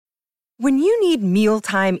When you need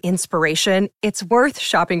mealtime inspiration, it's worth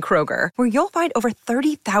shopping Kroger, where you'll find over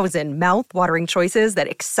 30,000 mouth-watering choices that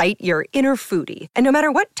excite your inner foodie. And no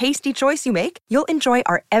matter what tasty choice you make, you'll enjoy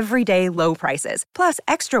our everyday low prices, plus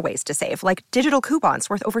extra ways to save, like digital coupons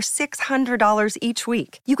worth over $600 each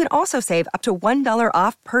week. You can also save up to $1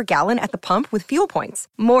 off per gallon at the pump with fuel points.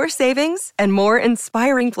 More savings and more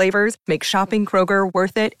inspiring flavors make shopping Kroger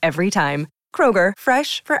worth it every time. Kroger,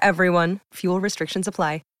 fresh for everyone. Fuel restrictions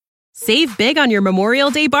apply. Save big on your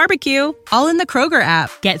Memorial Day barbecue, all in the Kroger app.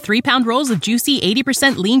 Get 3-pound rolls of juicy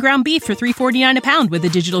 80% lean ground beef for $3.49 a pound with a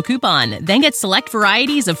digital coupon. Then get select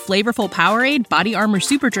varieties of flavorful Powerade, Body Armor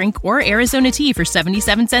Super Drink, or Arizona tea for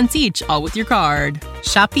 77 cents each, all with your card.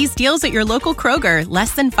 Shop these deals at your local Kroger,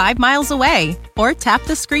 less than 5 miles away. Or tap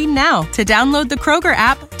the screen now to download the Kroger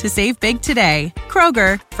app to save big today.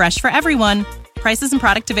 Kroger, fresh for everyone. Prices and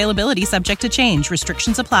product availability subject to change.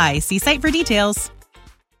 Restrictions apply. See site for details.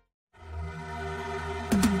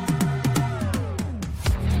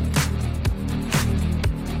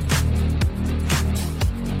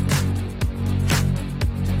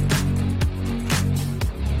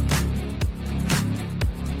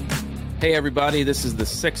 Hey, everybody, this is the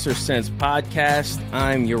Sixer Sense podcast.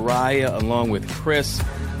 I'm Uriah along with Chris.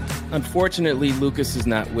 Unfortunately, Lucas is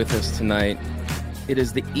not with us tonight. It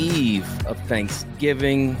is the eve of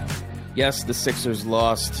Thanksgiving. Yes, the Sixers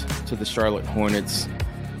lost to the Charlotte Hornets,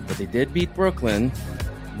 but they did beat Brooklyn.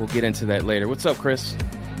 We'll get into that later. What's up, Chris?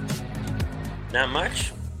 Not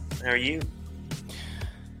much. How are you?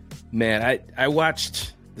 Man, I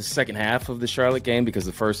watched the second half of the Charlotte game because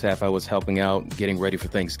the first half I was helping out, getting ready for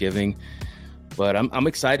Thanksgiving. But I'm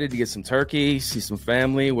excited to get some turkey, see some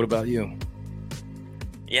family. What about you?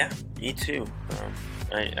 Yeah, me too.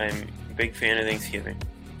 I'm a big fan of Thanksgiving.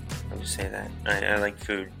 I'll just say that. I like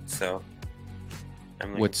food, so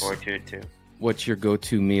I'm looking forward to it too. What's your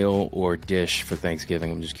go-to meal or dish for Thanksgiving?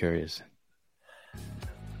 I'm just curious.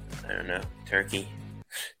 I don't know. Turkey.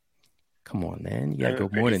 Come on, man. You gotta go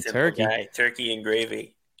more than turkey. Guy. Turkey and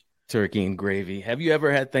gravy. Turkey and gravy. Have you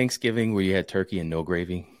ever had Thanksgiving where you had turkey and no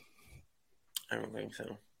gravy? I don't think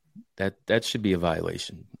so. That should be a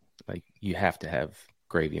violation. Like, you have to have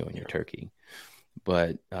gravy on your turkey.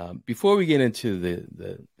 But before we get into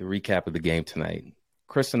the recap of the game tonight,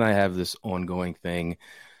 Chris and I have this ongoing thing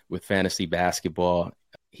with fantasy basketball.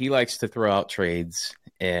 He likes to throw out trades,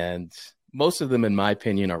 and most of them, in my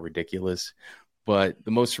opinion, are ridiculous. But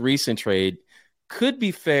the most recent trade could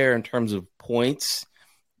be fair in terms of points,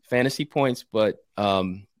 fantasy points. But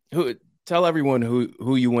tell everyone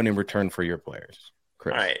who you want in return for your players,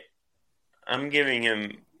 Chris. All right. I'm giving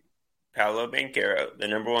him Paolo Banchero, the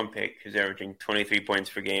number one pick, who's averaging 23 points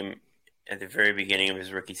per game at the very beginning of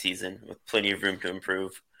his rookie season, with plenty of room to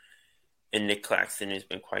improve. And Nick Claxton, who's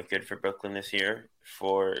been quite good for Brooklyn this year,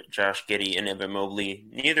 for Josh Giddey and Evan Mobley,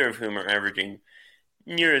 neither of whom are averaging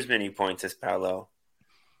near as many points as Paolo.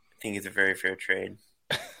 I think it's a very fair trade.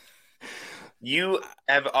 You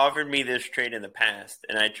have offered me this trade in the past,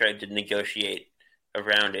 and I tried to negotiate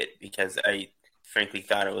around it because I frankly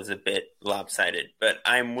thought it was a bit lopsided. But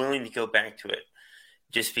I'm willing to go back to it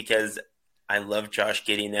just because I love Josh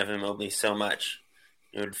Giddey and Evan Mobley so much.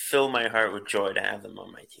 It would fill my heart with joy to have them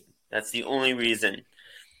on my team. That's the only reason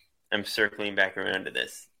I'm circling back around to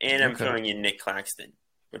this. And I'm throwing in Nick Claxton,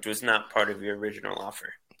 which was not part of your original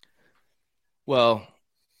offer. Well,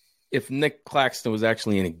 if Nick Claxton was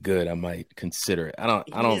actually any good, I might consider it.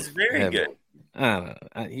 He's very good. I don't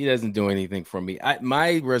know. He doesn't do anything for me.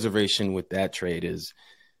 My reservation with that trade is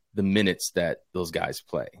the minutes that those guys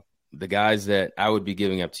play. The guys that I would be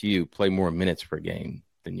giving up to you play more minutes per game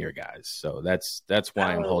than your guys. So that's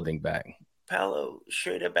why I'm holding back. Paolo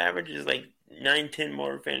straight up averages like 9-10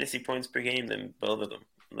 more fantasy points per game than both of them.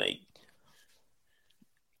 Like,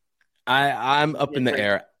 I'm up in the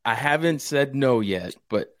air. I haven't said no yet,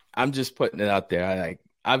 but I'm just putting it out there.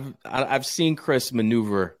 I've seen Chris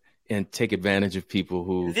maneuver and take advantage of people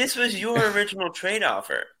who. This was your original trade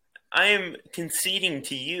offer. I am conceding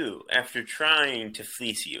to you after trying to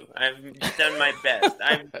fleece you. I've done my best.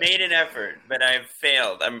 I've made an effort, but I've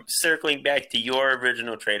failed. I'm circling back to your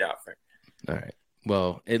original trade offer. All right.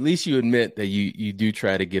 Well, at least you admit that you do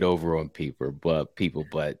try to get over on people, but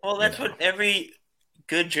well, that's what every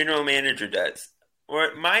good general manager does.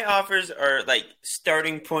 Or my offers are like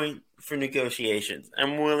starting point for negotiations.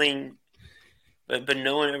 I'm willing, but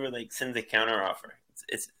no one ever like sends a counter offer.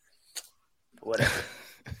 It's whatever.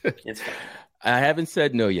 It's fine. I haven't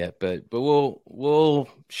said no yet, but we'll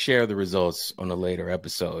share the results on a later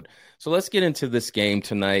episode. So let's get into this game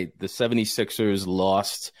tonight. The 76ers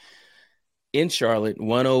lost in Charlotte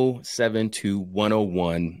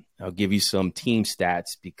 107-101. I'll give you some team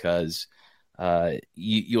stats because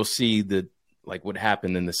you'll see what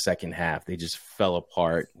happened in the second half. They just fell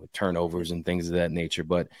apart with turnovers and things of that nature.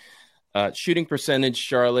 But shooting percentage,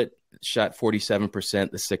 Charlotte shot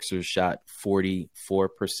 47%. The Sixers shot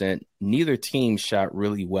 44%. Neither team shot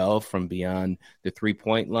really well from beyond the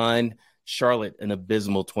 3-point line. Charlotte, an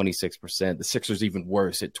abysmal 26%. The Sixers even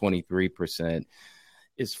worse at 23%.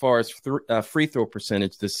 As far as free throw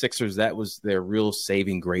percentage, the Sixers, that was their real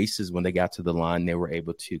saving grace, is when they got to the line, they were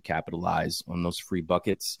able to capitalize on those free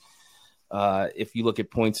buckets. If you look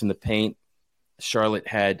at points in the paint, Charlotte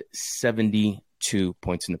had 72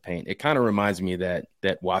 points in the paint. It kind of reminds me of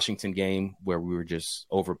that Washington game where we were just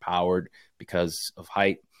overpowered because of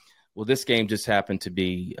height. Well, this game just happened to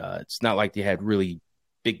be, it's not like they had really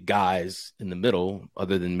big guys in the middle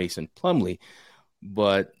other than Mason Plumlee,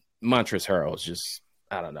 but Montrezl Harrell is just,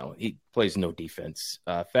 I don't know. He plays no defense.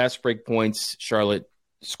 Fast break points, Charlotte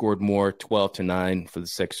scored more, 12-9 for the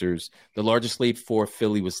Sixers. The largest lead for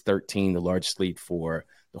Philly was 13. The largest lead for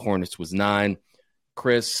the Hornets was 9.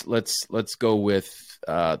 Chris, let's go with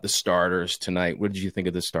the starters tonight. What did you think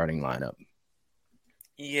of the starting lineup?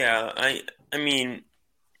 Yeah, I mean,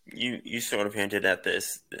 you sort of hinted at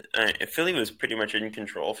this. Philly was pretty much in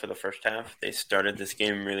control for the first half. They started this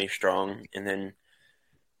game really strong and then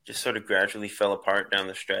just sort of gradually fell apart down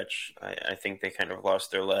the stretch. I think they kind of lost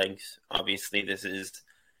their legs. Obviously, this is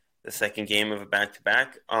the second game of a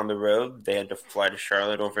back-to-back on the road. They had to fly to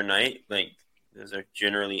Charlotte overnight. Those are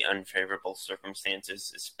generally unfavorable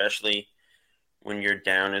circumstances, especially when you're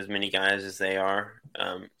down as many guys as they are.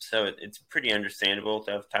 So it's pretty understandable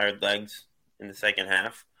to have tired legs in the second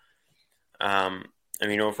half.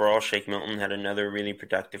 Overall, Shake Milton had another really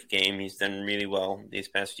productive game. He's done really well these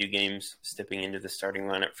past few games, stepping into the starting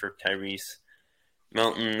lineup for Tyrese.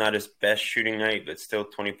 Milton, not his best shooting night, but still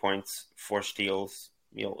 20 points, 4 steals.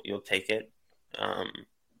 You'll take it.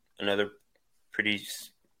 Another pretty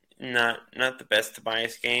not the best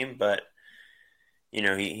Tobias game, but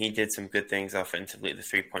he did some good things offensively. The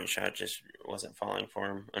 3-point shot just wasn't falling for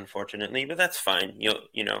him, unfortunately, but that's fine.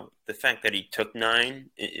 The fact that he took 9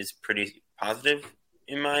 is pretty positive,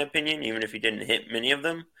 in my opinion, even if he didn't hit many of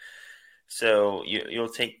them. So you'll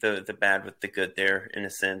take the bad with the good there, in a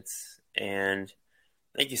sense. And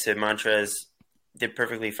like you said, Montrez did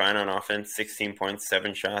perfectly fine on offense, 16 points,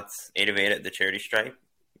 7 shots, 8 of 8 at the charity stripe.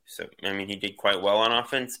 So, he did quite well on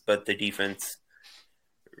offense, but the defense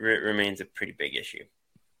remains a pretty big issue.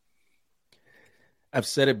 I've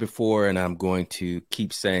said it before, and I'm going to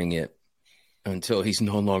keep saying it until he's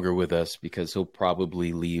no longer with us, because he'll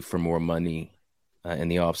probably leave for more money in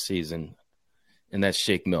the offseason, and that's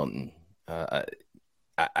Shake Milton.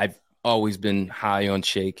 I've always been high on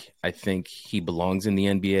Shake. I think he belongs in the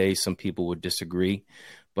NBA. Some people would disagree,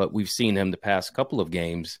 but we've seen him the past couple of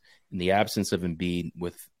games in the absence of Embiid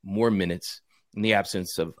with more minutes, in the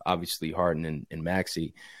absence of obviously Harden and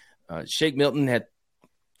Maxey. Shake Milton had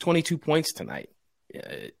 22 points tonight.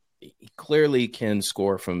 He clearly can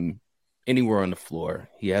score from anywhere on the floor.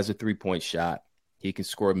 He has a 3-point shot. He can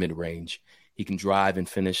score mid-range. He can drive and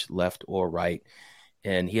finish left or right.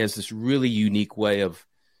 And he has this really unique way of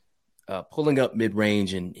pulling up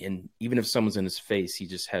mid-range. And even if someone's in his face, he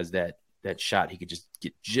just has that shot. He could just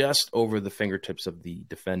get just over the fingertips of the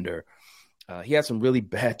defender. He had some really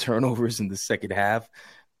bad turnovers in the second half,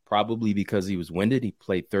 probably because he was winded. He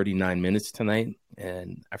played 39 minutes tonight,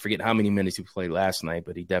 and I forget how many minutes he played last night,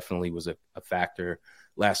 but he definitely was a factor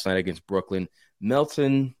last night against Brooklyn.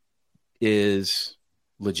 Melton is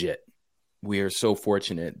legit. We are so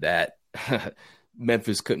fortunate that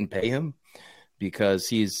Memphis couldn't pay him, because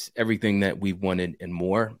he's everything that we wanted and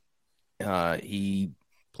more. He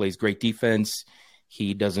plays great defense.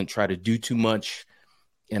 He doesn't try to do too much.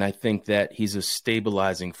 And I think that he's a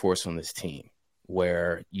stabilizing force on this team,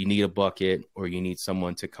 where you need a bucket or you need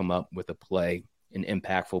someone to come up with a play, an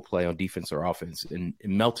impactful play on defense or offense. And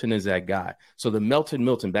Melton is that guy. So the Melton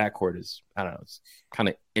backcourt is, I don't know, it's kind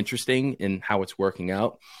of interesting in how it's working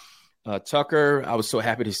out. Tucker, I was so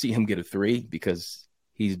happy to see him get a 3, because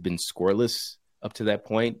he's been scoreless up to that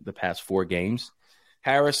point the past 4 games.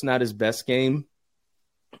 Harris, not his best game,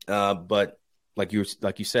 but like you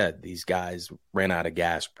said, these guys ran out of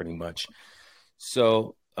gas pretty much.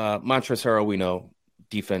 So Montrezl Harrell, we know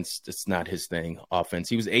defense, it's not his thing. Offense,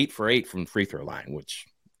 he was 8 for 8 from free throw line, which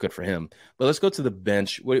good for him. But let's go to the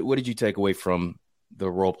bench. What did you take away from the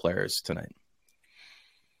role players tonight?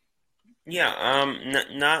 Yeah,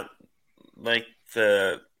 not like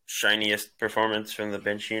the shiniest performance from the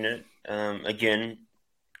bench unit. Again,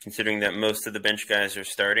 considering that most of the bench guys are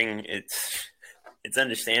starting, it's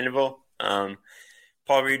understandable.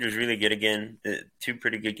 Paul Reed was really good again. Two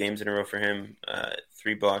pretty good games in a row for him.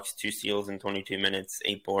 3 blocks, 2 steals in 22 minutes,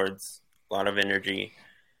 8 boards, a lot of energy.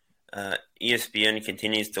 ESPN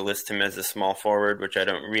continues to list him as a small forward, which I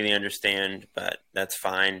don't really understand, but that's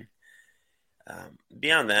fine.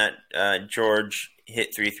 Beyond that, George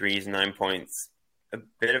hit 3 threes, 9 points. A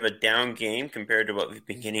bit of a down game compared to what we've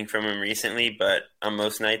been getting from him recently, but on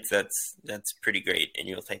most nights that's pretty great, and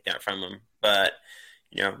you'll take that from him. But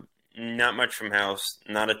not much from House,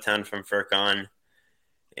 not a ton from Furkan,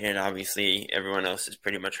 and obviously everyone else is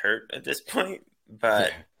pretty much hurt at this point.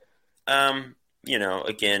 But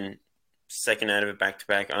again, second out of it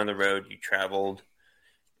back-to-back on the road, you traveled.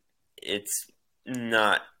 It's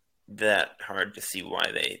not that hard to see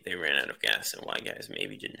why they ran out of gas and why guys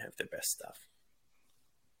maybe didn't have their best stuff.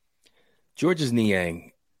 Georges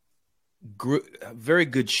Niang, very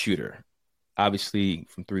good shooter. Obviously,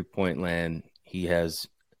 from three-point land, he has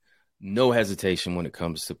no hesitation when it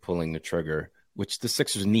comes to pulling the trigger, which the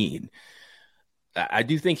Sixers need. I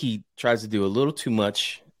do think he tries to do a little too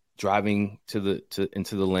much driving into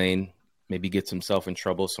the lane, maybe gets himself in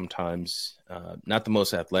trouble sometimes. Not the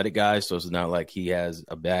most athletic guy, so it's not like he has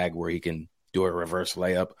a bag where he can do a reverse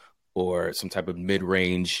layup or some type of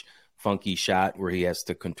mid-range funky shot where he has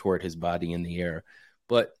to contort his body in the air.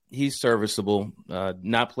 But he's serviceable,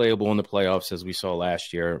 not playable in the playoffs as we saw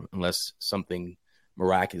last year, unless something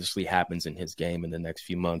miraculously happens in his game in the next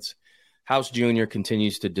few months. House Jr.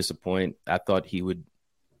 continues to disappoint. I thought he would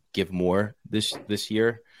give more this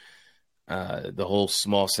year. The whole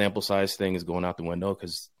small sample size thing is going out the window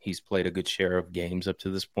because he's played a good share of games up to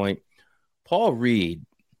this point. Paul Reed,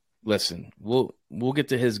 listen, we'll get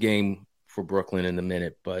to his game for Brooklyn in a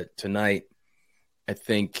minute, but tonight, I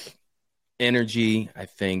think energy,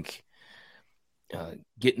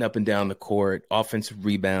 getting up and down the court, offensive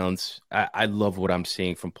rebounds. I love what I'm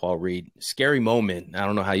seeing from Paul Reed. Scary moment. I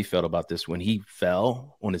don't know how you felt about this when he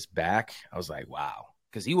fell on his back. I was like, wow,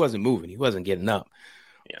 because he wasn't moving, he wasn't getting up.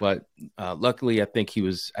 Yeah. But luckily, I think he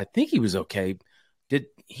was okay.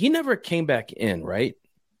 He never came back in, right?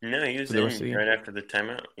 No, he was in right after the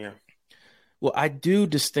timeout. Yeah. Well, I do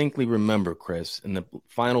distinctly remember, Chris, in the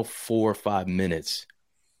final 4 or 5 minutes,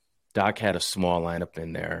 Doc had a small lineup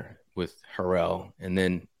in there with Harrell, and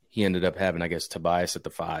then he ended up having, I guess, Tobias at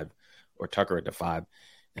the 5 or Tucker at the 5.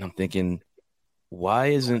 And I'm thinking, why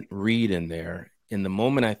isn't Reed in there? In the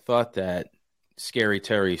moment I thought that, Scary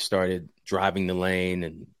Terry started driving the lane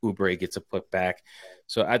and Oubre gets a put back.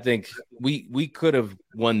 So I think we could have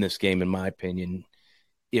won this game, in my opinion,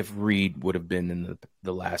 if Reed would have been in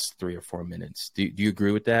the last 3 or 4 minutes. Do you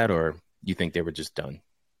agree with that, or you think they were just done?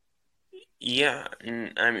 Yeah,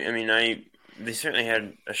 they certainly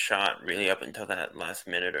had a shot really up until that last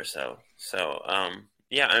minute or so. So,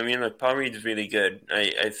 Paul Reed's really good.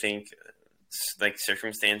 I think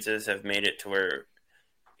circumstances have made it to where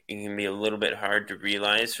it can be a little bit hard to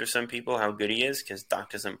realize for some people how good he is because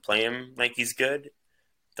Doc doesn't play him like he's good.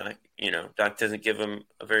 Doc doesn't give him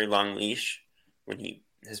a very long leash when he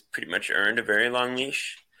has pretty much earned a very long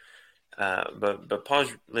leash. But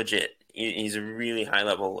Paul's legit. He's a really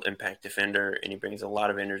high-level impact defender, and he brings a lot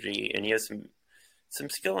of energy, and he has some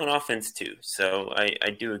skill on offense too. So I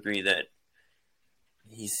do agree that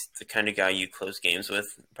he's the kind of guy you close games with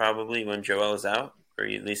probably when Joel is out, or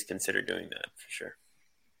you at least consider doing that for sure.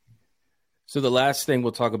 So the last thing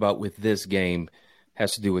we'll talk about with this game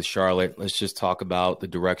has to do with Charlotte. Let's just talk about the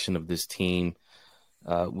direction of this team.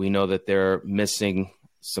 We know that they're missing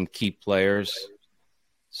some key players.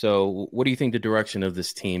 So what do you think the direction of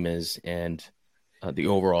this team is and the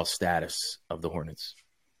overall status of the Hornets?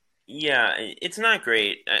 Yeah, it's not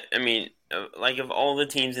great. Of all the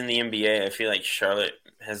teams in the NBA, I feel like Charlotte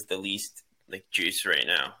has the least juice right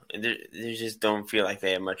now. They just don't feel like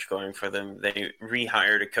they have much going for them. They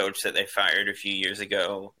rehired a coach that they fired a few years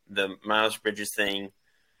ago. The Miles Bridges thing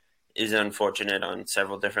is unfortunate on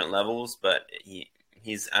several different levels, but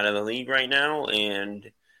he's out of the league right now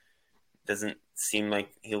and doesn't seem like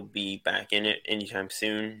he'll be back in it anytime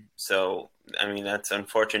soon. So, that's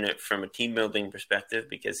unfortunate from a team building perspective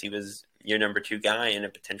because he was your number 2 guy and a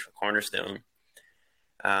potential cornerstone.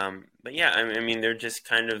 They're just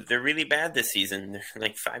they're really bad this season. They're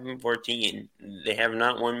 5-14. They have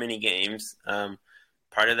not won many games.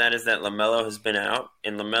 Part of that is that LaMelo has been out,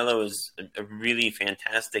 and LaMelo is a really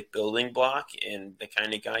fantastic building block and the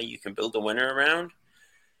kind of guy you can build a winner around.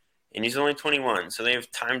 And he's only 21, so they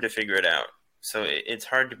have time to figure it out. So it's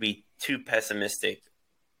hard to be too pessimistic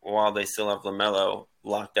while they still have LaMelo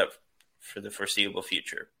locked up for the foreseeable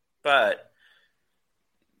future. But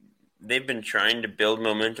they've been trying to build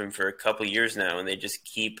momentum for a couple years now, and they just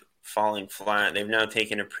keep falling flat. They've now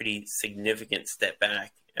taken a pretty significant step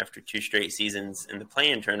back after 2 straight seasons in the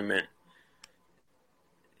play-in tournament.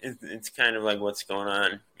 It's kind of like, what's going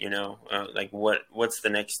on, like what's the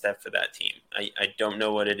next step for that team? I don't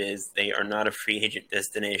know what it is. They are not a free agent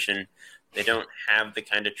destination. They don't have the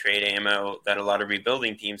kind of trade ammo that a lot of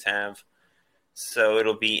rebuilding teams have. So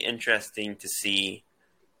it'll be interesting to see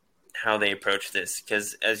how they approach this,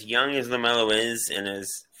 because as young as LaMelo is and as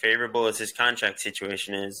favorable as his contract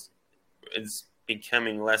situation is, it's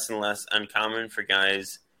becoming less and less uncommon for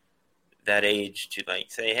guys that age to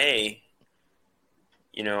say, hey,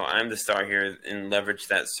 I'm the star here, and leverage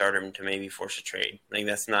that stardom to maybe force a trade.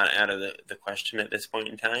 That's not out of the question at this point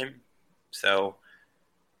in time. So,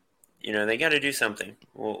 they got to do something.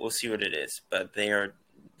 We'll see what it is, but they're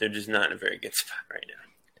just not in a very good spot right now.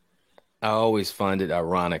 I always find it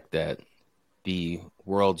ironic that the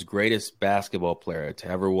world's greatest basketball player to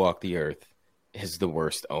ever walk the earth is the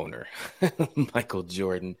worst owner, Michael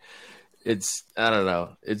Jordan. I don't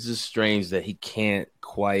know. It's just strange that he can't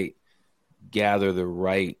quite gather the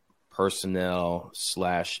right personnel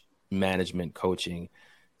 / management coaching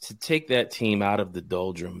to take that team out of the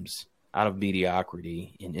doldrums, out of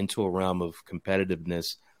mediocrity, and into a realm of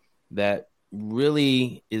competitiveness that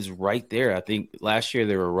really is right there. I think last year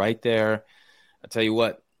they were right there. I tell you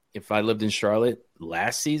what, if I lived in Charlotte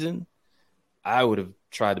last season, I would have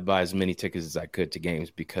tried to buy as many tickets as I could to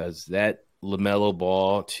games, because that LaMelo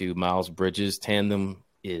Ball to Miles Bridges tandem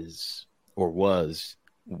was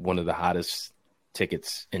one of the hottest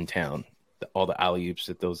tickets in town. All the alley-oops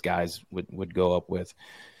that those guys would go up with.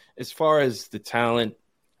 As far as the talent,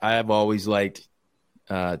 I have always liked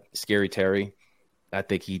Scary Terry. I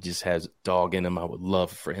think he just has dog in him. I would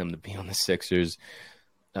love for him to be on the Sixers.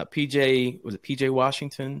 PJ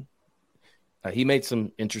Washington? He made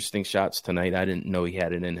some interesting shots tonight. I didn't know he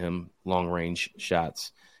had it in him, long-range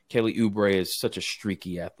shots. Kelly Oubre is such a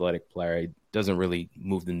streaky, athletic player. He doesn't really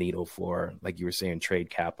move the needle for, like you were saying, trade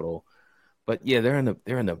capital. But yeah, they're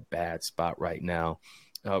in a bad spot right now.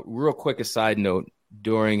 Real quick, a side note: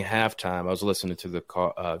 during halftime, I was listening to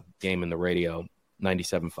the game in the radio,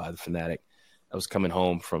 97.5 The Fanatic. I was coming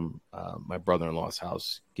home from my brother-in-law's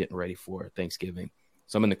house, getting ready for Thanksgiving.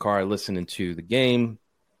 So I'm in the car listening to the game.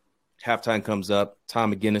 Halftime comes up.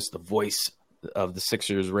 Tom McGinnis, the voice of the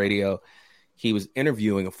Sixers radio, he was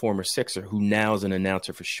interviewing a former Sixer who now is an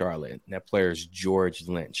announcer for Charlotte. And that player is George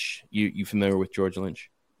Lynch. You familiar with George Lynch?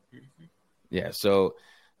 Mm-hmm. Yeah, so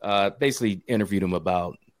basically interviewed him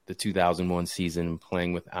about the 2001 season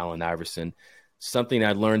playing with Allen Iverson. Something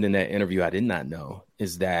I learned in that interview I did not know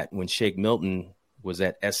is that when Shake Milton was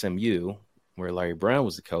at SMU, where Larry Brown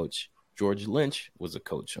was the coach, George Lynch was a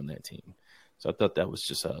coach on that team. So I thought that was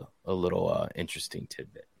just a little interesting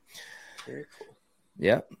tidbit. Very cool.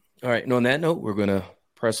 Yeah. All right. And on that note, we're going to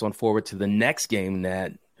press on forward to the next game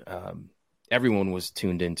that everyone was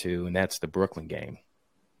tuned into, and that's the Brooklyn game.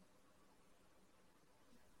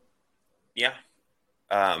 Yeah.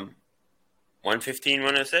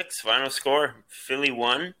 115-106, final score. Philly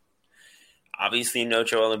won. Obviously, no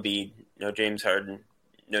Joel Embiid, no James Harden,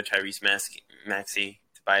 no Tyrese Maxey,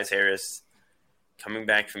 Tobias Harris coming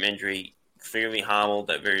back from injury, clearly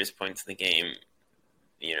hobbled at various points in the game.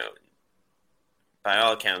 By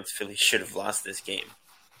all accounts, Philly should have lost this game,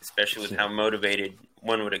 especially with how motivated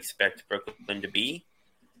one would expect Brooklyn to be.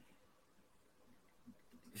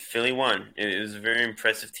 Philly won. It was a very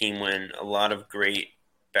impressive team win. A lot of great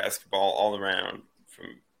basketball all around, from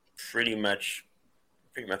pretty much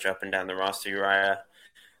up and down the roster, Uriah.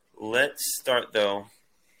 Let's start, though,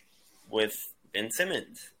 with Ben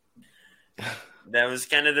Simmons. That was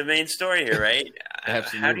kind of the main story here, right?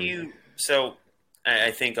 Absolutely.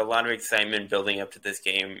 I think a lot of excitement building up to this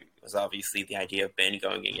game was obviously the idea of Ben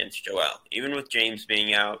going against Joel. Even with James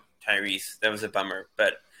being out, Tyrese, that was a bummer.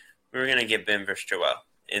 But we were going to get Ben versus Joel.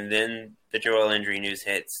 And then the Joel injury news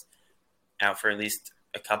hits, out for at least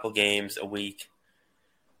a couple games, a week.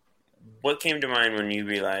 What came to mind when you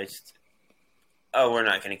realized, oh, we're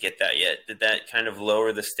not going to get that yet? Did that kind of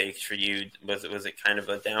lower the stakes for you? Was it kind of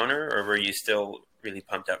a downer, or were you still really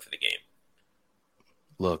pumped up for the game?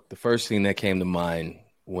 Look, the first thing that came to mind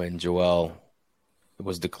when Joel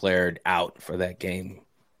was declared out for that game,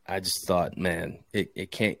 I just thought, man,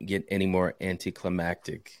 it can't get any more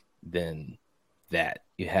anticlimactic than that.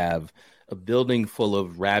 You have a building full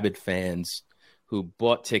of rabid fans who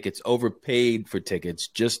bought tickets, overpaid for tickets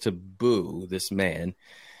just to boo this man.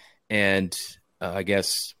 And I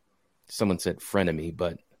guess someone said frenemy,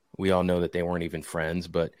 but we all know that they weren't even friends.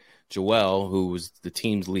 But Joel, who was the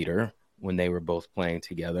team's leader when they were both playing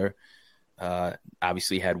together,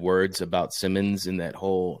 obviously had words about Simmons in that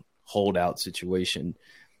whole holdout situation.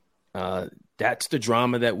 that's the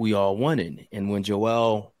drama that we all wanted. And when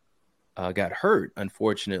Joel got hurt,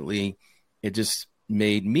 unfortunately, it just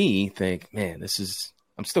made me think, man,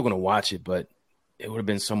 I'm still going to watch it, but it would have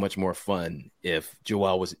been so much more fun if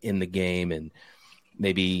Joel was in the game and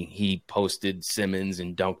maybe he posted Simmons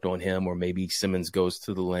and dunked on him, or maybe Simmons goes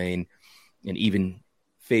to the lane and even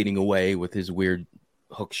fading away with his weird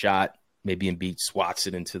hook shot, maybe Embiid swats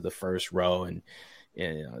it into the first row. And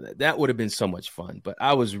that would have been so much fun. But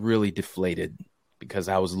I was really deflated because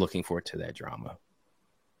I was looking forward to that drama.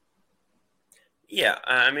 Yeah,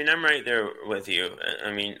 I mean, I'm right there with you.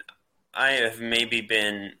 I mean, I have maybe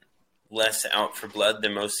been less out for blood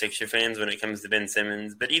than most Sixer fans when it comes to Ben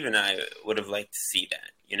Simmons, but even I would have liked to see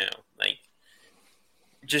that, like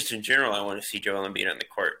just in general, I want to see Joel Embiid on the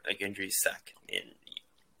court. Like, injuries suck, and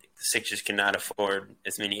the Sixers cannot afford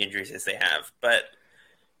as many injuries as they have. But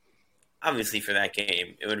obviously for that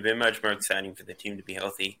game, it would have been much more exciting for the team to be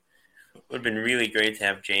healthy. It would have been really great to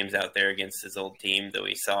have James out there against his old team, though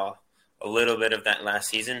we saw a little bit of that last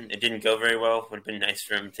season. It didn't go very well. It would have been nice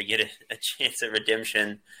for him to get a chance at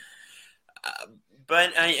redemption.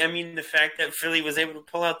 But, I mean, the fact that Philly was able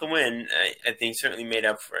to pull out the win, I think certainly made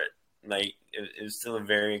up for it. Like, it was still a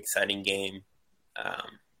very exciting game.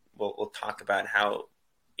 We'll talk about how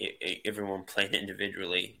everyone played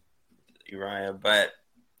individually, Uriah. But,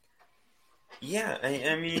 yeah,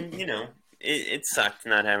 I mean, it sucked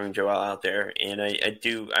not having Joel out there, and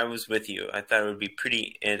I was with you. I thought it would be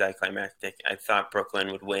pretty anticlimactic. I thought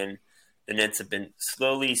Brooklyn would win. The Nets have been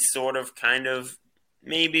slowly, sort of, kind of,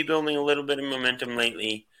 maybe building a little bit of momentum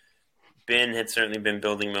lately. Ben had certainly been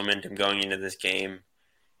building momentum going into this game,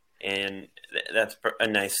 and that's a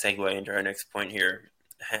nice segue into our next point here.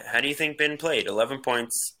 How do you think Ben played? 11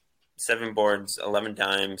 points, 7 boards, 11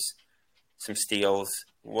 dimes, some steals.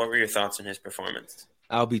 What were your thoughts on his performance?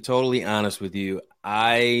 I'll be totally honest with you.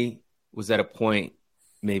 I was at a point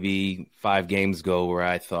maybe 5 games ago where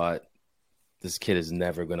I thought this kid is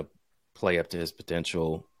never going to play up to his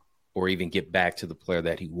potential or even get back to the player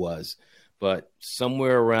that he was. But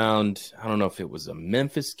somewhere around, I don't know if it was a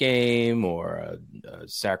Memphis game or a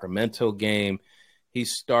Sacramento game, he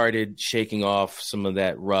started shaking off some of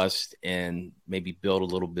that rust and maybe build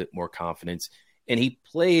a little bit more confidence. And he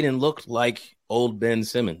played and looked like old Ben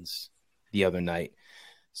Simmons the other night.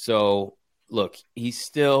 So, look, he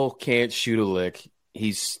still can't shoot a lick.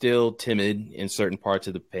 He's still timid in certain parts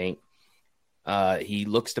of the paint. He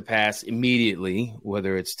looks to pass immediately,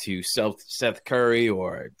 whether it's to Seth Curry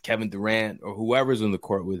or Kevin Durant or whoever's on the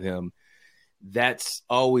court with him. That's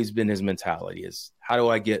always been his mentality, is how do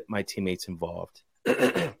I get my teammates involved?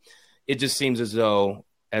 It just seems as though,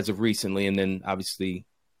 as of recently, and then obviously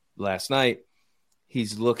last night,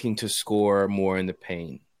 he's looking to score more in the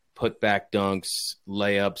paint. Put back dunks,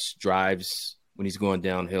 layups, drives when he's going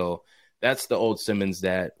downhill. That's the old Simmons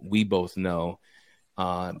that we both know.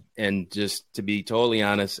 And just to be totally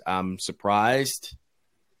honest, I'm surprised.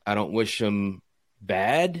 I don't wish him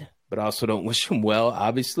bad, but I also don't wish him well,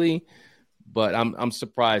 obviously. But I'm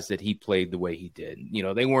surprised that he played the way he did.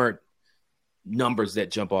 They weren't numbers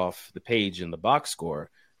that jump off the page in the box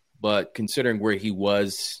score, but considering where he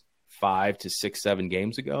was 5 to 6, 7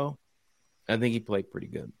 games ago, I think he played pretty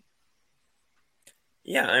good.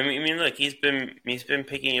 Yeah, I mean, look, he's been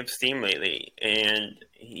picking up steam lately, and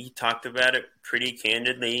he talked about it pretty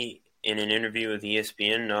candidly in an interview with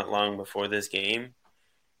ESPN not long before this game.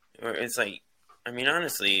 Where it's like, I mean,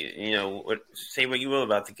 honestly, say what you will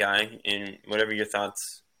about the guy, and whatever your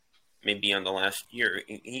thoughts may be on the last year,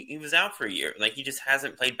 he was out for a year. Like, he just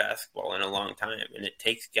hasn't played basketball in a long time, and it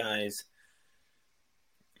takes guys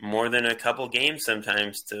more than a couple games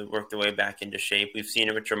sometimes to work their way back into shape. We've seen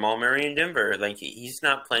it with Jamal Murray in Denver. Like, he's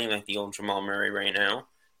not playing like the old Jamal Murray right now.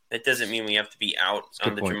 That doesn't mean we have to be out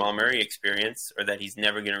on the Jamal Murray experience or that he's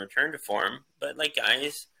never going to return to form. But like,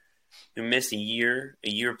 guys who miss a year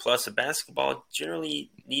plus of basketball generally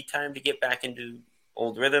need time to get back into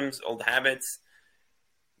old rhythms, old habits,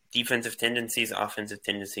 defensive tendencies, offensive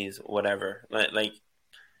tendencies, whatever. Like,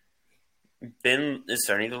 Ben is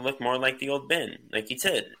starting to look more like the old Ben, like he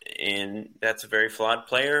said. And that's a very flawed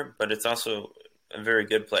player, but it's also a very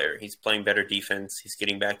good player. He's playing better defense. He's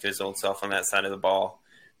getting back to his old self on that side of the ball.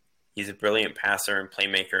 He's a brilliant passer and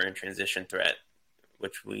playmaker and transition threat,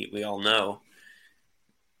 which we all know.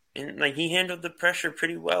 And, like, he handled the pressure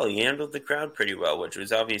pretty well. He handled the crowd pretty well, which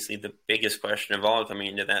was obviously the biggest question of all coming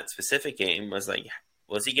into that specific game was, like,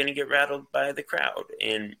 was he going to get rattled by the crowd?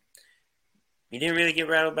 And he didn't really get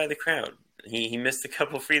rattled by the crowd. He missed a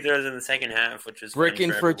couple free throws in the second half, which was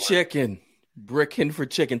bricking for chicken. Bricking for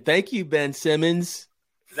chicken. Thank you, Ben Simmons.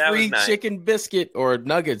 That Free was nice. Chicken biscuit or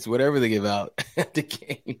nuggets, whatever they give out at the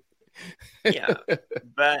game. Yeah,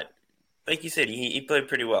 but like you said, he played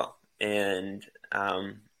pretty well, and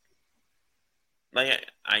like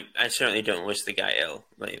I certainly don't wish the guy ill.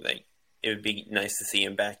 Like it would be nice to see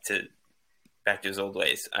him back to his old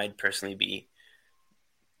ways. I'd personally be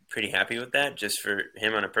pretty happy with that, just for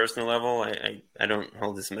him on a personal level. I don't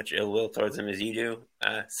hold as much ill will towards him as you do.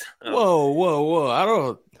 So. Whoa! I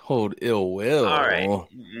don't hold ill will. All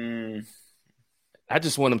right. I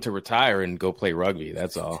just want him to retire and go play rugby.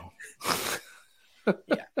 That's all.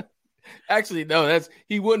 Yeah. Actually, no.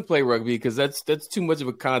 He wouldn't play rugby because that's too much of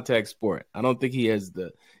a contact sport. I don't think he has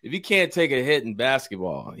if he can't take a hit in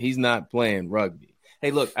basketball, he's not playing rugby.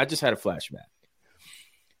 Hey, look, I just had a flashback.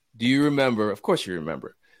 Do you remember? Of course you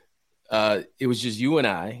remember. It was just you and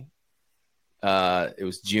I. It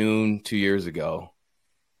was June 2 years ago,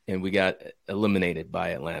 and we got eliminated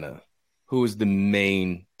by Atlanta. Who was the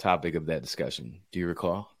main topic of that discussion? Do you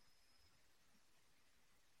recall?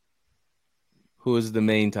 Who was the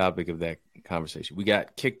main topic of that conversation? We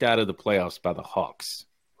got kicked out of the playoffs by the Hawks.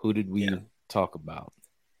 Who did we talk about?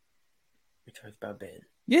 We talked about Ben.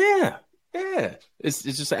 Yeah. It's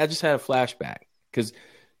just I just had a flashback because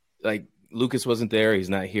like Lucas wasn't there. He's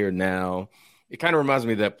not here now. It kind of reminds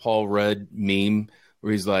me of that Paul Rudd meme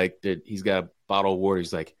where he's like, he's got a bottle of water.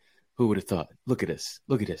 He's like, who would have thought? Look at this.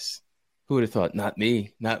 Who would have thought? Not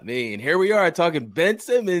me. And here we are talking Ben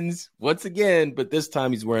Simmons once again, but this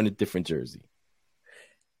time he's wearing a different jersey.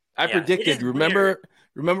 I predicted, remember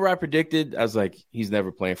I predicted, I was like, he's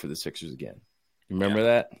never playing for the Sixers again. Remember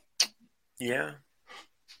that? Yeah.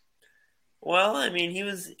 Well, I mean,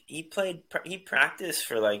 he practiced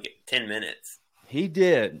for like 10 minutes. He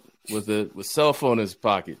did with cell phone in his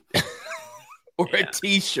pocket or a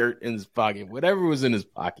T-shirt in his pocket, whatever was in his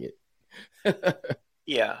pocket.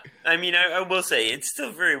 Yeah. I mean, I will say it's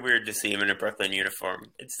still very weird to see him in a Brooklyn uniform.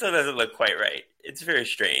 It still doesn't look quite right. It's very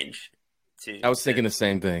strange. I was thinking the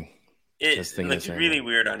same thing. It looks really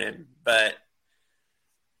weird on him, but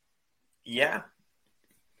yeah.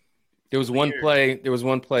 There was one play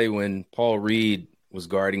when Paul Reed was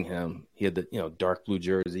guarding him. He had the dark blue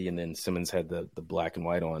jersey, and then Simmons had the black and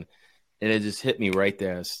white on, and it just hit me right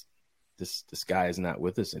there. This guy is not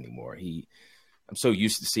with us anymore. I'm so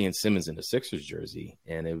used to seeing Simmons in the Sixers jersey,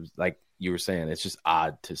 and it was like you were saying, it's just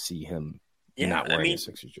odd to see him not wearing a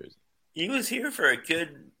Sixers jersey. He was here for a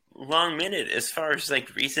good long minute. As far as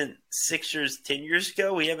like recent Sixers 10 years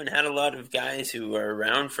ago, we haven't had a lot of guys who are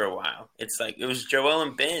around for a while. It's like it was Joel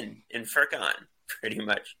and Ben and Furkan, pretty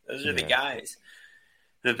much. Those are the guys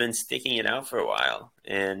who have been sticking it out for a while.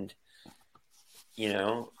 And,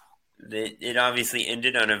 it obviously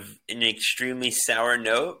ended on an extremely sour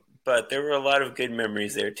note, but there were a lot of good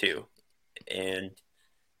memories there too. And,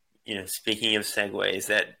 speaking of segues,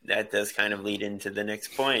 that does kind of lead into the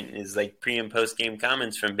next point is like pre and post game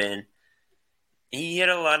comments from Ben. He had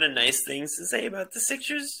a lot of nice things to say about the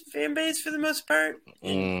Sixers fan base for the most part.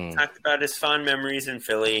 And talked about his fond memories in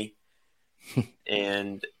Philly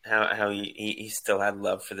and how he still had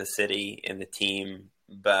love for the city and the team.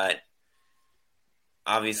 But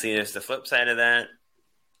obviously there's the flip side of that.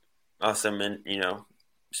 Also,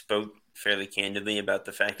 spoke fairly candidly about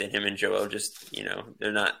the fact that him and Joel just,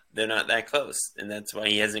 they're not that close. And that's why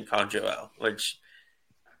he hasn't called Joel, which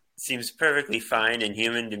seems perfectly fine and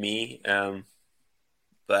human to me.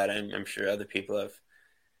 But I'm sure other people have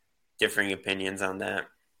differing opinions on that.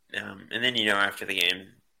 And then, after the game,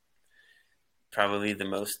 probably the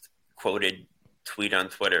most quoted tweet on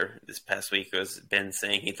Twitter this past week was Ben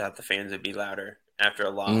saying he thought the fans would be louder after a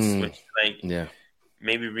loss, which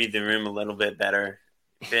maybe read the room a little bit better.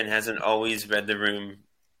 Ben hasn't always read the room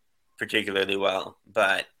particularly well,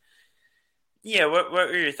 but what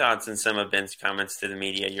were your thoughts on some of Ben's comments to the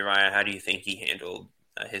media? Uriah, how do you think he handled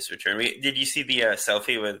his return? Did you see the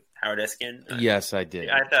selfie with Howard Eskin? Yes, I did.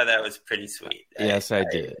 I thought that was pretty sweet. Yes, I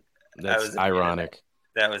did. That's ironic.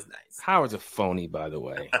 That was nice. Howard's a phony, by the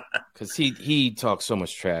way, because he talks so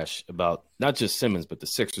much trash about not just Simmons, but the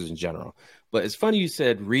Sixers in general. But it's funny you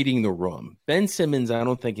said reading the room. Ben Simmons, I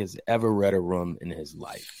don't think has ever read a room in his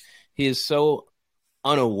life. He is so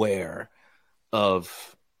unaware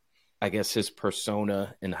of, I guess, his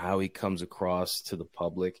persona and how he comes across to the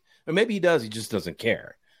public. Or maybe he does. He just doesn't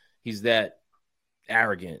care. He's that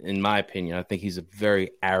arrogant, in my opinion. I think he's a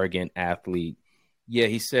very arrogant athlete. Yeah,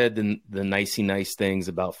 he said the nicey nice things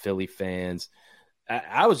about Philly fans.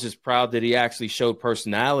 I was just proud that he actually showed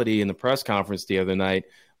personality in the press conference the other night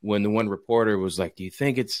when the one reporter was like, do you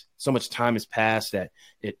think it's so much time has passed that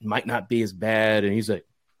it might not be as bad? And he's like,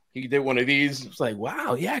 he did one of these. It's like,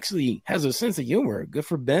 wow, he actually has a sense of humor. Good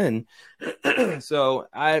for Ben. So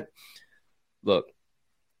look,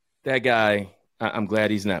 that guy, I'm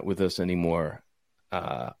glad he's not with us anymore.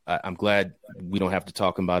 I'm glad we don't have to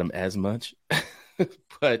talk about him as much.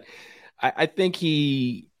 But I think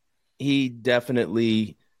he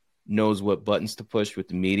definitely knows what buttons to push with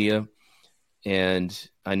the media. And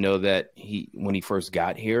I know that when he first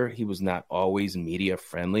got here, he was not always media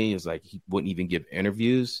friendly. It's like he wouldn't even give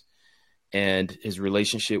interviews. And his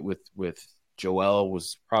relationship with Joel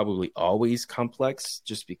was probably always complex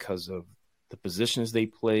just because of the positions they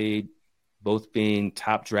played, both being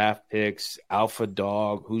top draft picks, alpha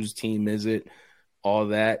dog, whose team is it, all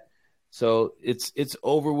that. So it's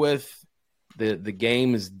over with. The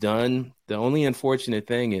game is done. The only unfortunate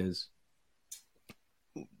thing is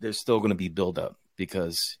there's still going to be buildup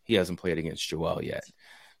because he hasn't played against Joel yet.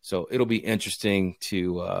 So it'll be interesting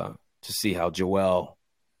to see how Joel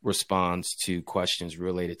responds to questions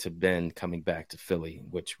related to Ben coming back to Philly,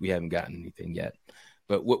 which we haven't gotten anything yet.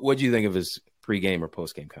 But what do you think of his pregame or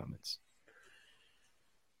postgame comments?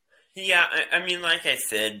 Yeah, I mean, like I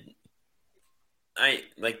said,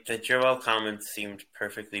 the Joel comments seemed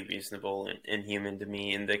perfectly reasonable and human to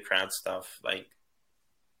me, and the crowd stuff,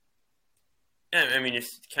 I mean,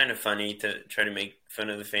 it's kind of funny to try to make fun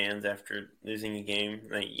of the fans after losing a game.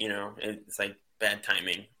 It's like bad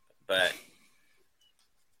timing, but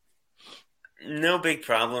no big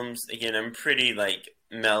problems. Again, I'm pretty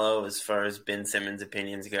mellow as far as Ben Simmons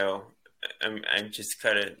opinions go. I just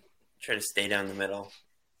try to stay down the middle.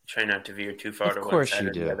 Try not to veer too far to one side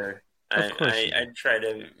or the other. I try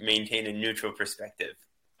to maintain a neutral perspective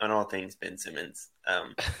on all things Ben Simmons.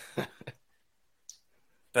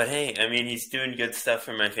 But hey, I mean, he's doing good stuff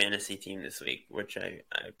for my fantasy team this week, which I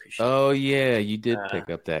appreciate. Oh, yeah, you did pick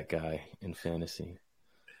up that guy in fantasy.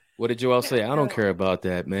 What did Joel say? I don't care about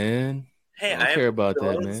that, man. Hey, I don't care about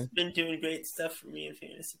that, man. Been doing great stuff for me in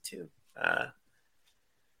fantasy too. But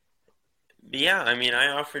yeah, I mean,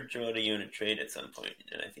 I offered Joel to you in a trade at some point,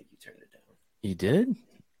 and I think you turned it down. You did?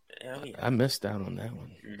 Oh, yeah. I missed out on that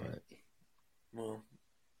one. Mm-hmm. But well,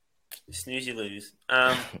 snooze, you lose.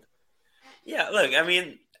 Yeah, look, I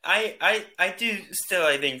mean, I do still,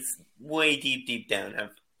 I think, way deep down have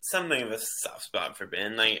something of a soft spot for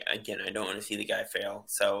Ben. Again, I don't want to see the guy fail,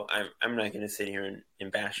 so I'm not going to sit here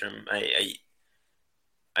and bash him. I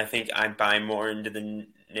think I buy more into the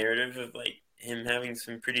narrative of him having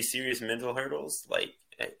some pretty serious mental hurdles. I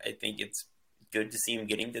think it's good to see him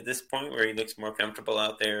getting to this point where he looks more comfortable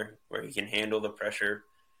out there, where he can handle the pressure,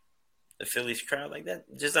 the Phillies crowd like that.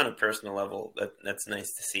 Just on a personal level, that's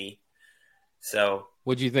nice to see. So,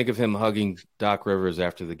 what do you think of him hugging Doc Rivers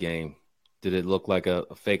after the game? Did it look like a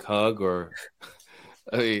fake hug, or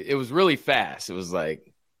I mean, it was really fast? It was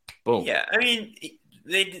like, boom. Yeah, I mean,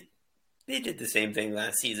 they did the same thing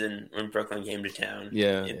last season when Brooklyn came to town.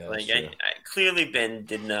 Yeah, clearly Ben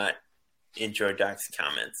did not enjoy Doc's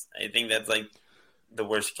comments. I think that's the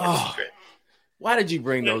worst kept secret. Why did you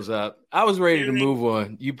bring those up? I was ready to move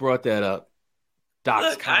on. You brought that up.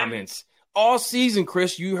 Doc's comments. All season,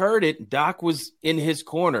 Chris, you heard it. Doc was in his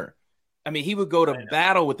corner. I mean, he would go to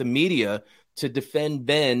battle with the media to defend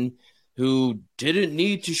Ben, who didn't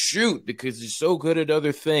need to shoot because he's so good at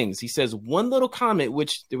other things. He says one little comment,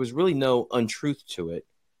 which there was really no untruth to it.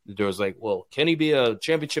 There was well, can he be a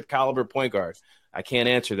championship caliber point guard? I can't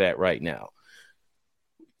answer that right now.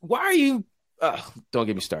 Why are you don't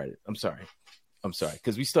get me started. I'm sorry,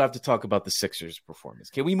 because we still have to talk about the Sixers' performance.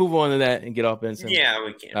 Can we move on to that and get off Ben Simmons? Yeah,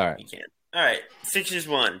 we can. All right. We can. All right. Sixers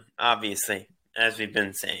won, obviously, as we've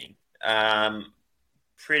been saying.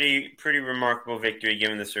 Pretty remarkable victory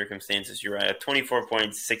given the circumstances. You're right. 24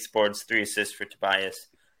 points, 6 boards, 3 assists for Tobias.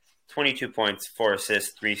 22 points, 4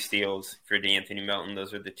 assists, 3 steals for DeAnthony Melton.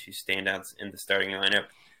 Those are the 2 standouts in the starting lineup.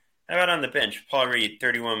 How about on the bench? Paul Reed,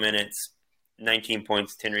 31 minutes, 19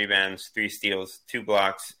 points, 10 rebounds, 3 steals, 2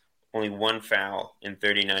 blocks, only 1 foul in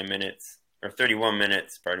 31 minutes, on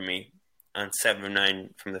 7 of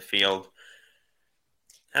 9 from the field.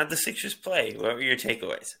 How'd the Sixers play? What were your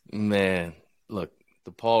takeaways? Man, look,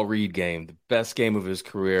 the Paul Reed game, the best game of his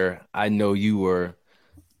career. I know you were,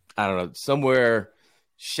 I don't know, somewhere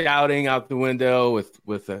shouting out the window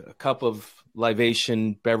with a cup of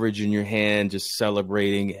libation beverage in your hand, just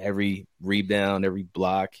celebrating every rebound, every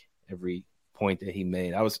block, every point that he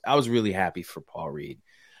made. I was really happy for Paul Reed.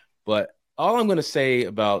 But all I'm going to say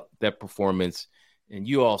about that performance, and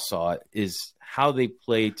you all saw it, is how they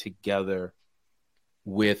played together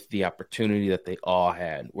with the opportunity that they all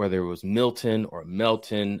had, whether it was Milton or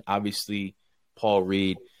Melton, obviously Paul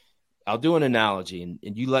Reed. I'll do an analogy, and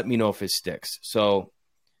you let me know if it sticks. So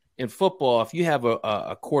in football, if you have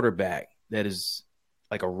a quarterback that is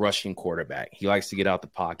like a rushing quarterback, he likes to get out the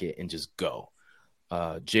pocket and just go.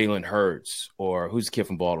 Jalen Hurts, or who's the kid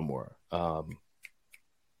from Baltimore?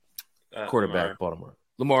 quarterback, Baltimore.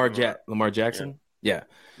 Lamar Jackson. Yeah.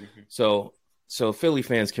 Mm-hmm. So Philly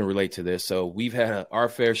fans can relate to this. So we've had our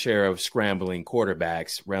fair share of scrambling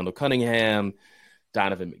quarterbacks: Randall Cunningham,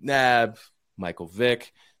 Donovan McNabb, Michael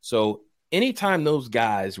Vick. So anytime those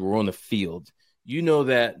guys were on the field, you know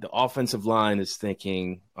that the offensive line is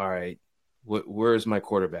thinking, all right, where's my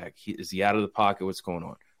quarterback? Is he out of the pocket? What's going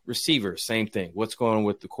on? Receiver, same thing. What's going on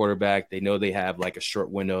with the quarterback? They know they have like a short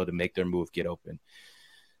window to make their move get open.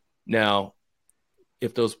 Now,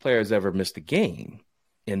 if those players ever missed a game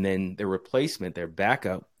and then their replacement, their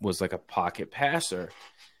backup, was like a pocket passer,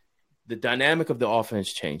 the dynamic of the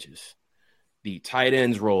offense changes. The tight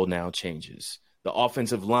end's role now changes. The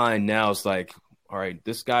offensive line now is like, all right,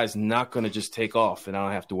 this guy's not going to just take off and I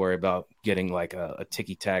don't have to worry about getting like a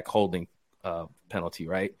ticky-tack holding penalty,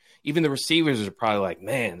 right? Even the receivers are probably like,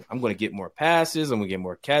 man, I'm going to get more passes. I'm going to get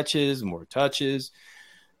more catches, more touches.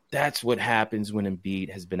 That's what happens when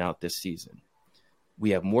Embiid has been out this season.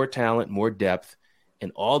 We have more talent, more depth,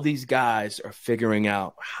 and all these guys are figuring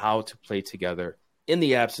out how to play together in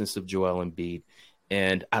the absence of Joel Embiid,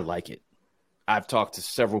 and I like it. I've talked to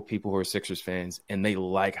several people who are Sixers fans, and they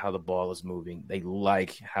like how the ball is moving. They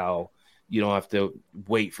like how you don't have to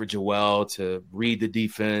wait for Joel to read the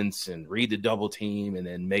defense and read the double team and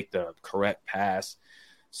then make the correct pass.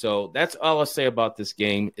 So that's all I'll say about this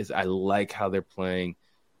game is I like how they're playing.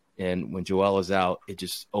 And when Joel is out, it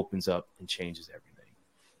just opens up and changes everything.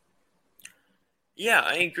 Yeah,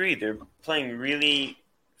 I agree. They're playing really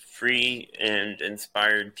free and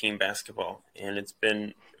inspired team basketball. And it's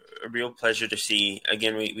been a real pleasure to see.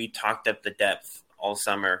 Again, we talked up the depth all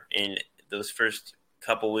summer. In those first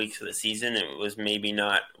couple weeks of the season, it was maybe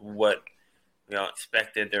not what we all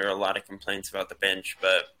expected. There are a lot of complaints about the bench,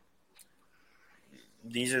 but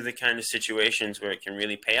these are the kind of situations where it can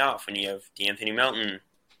really pay off when you have D'Anthony Melton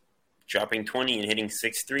dropping 20 and hitting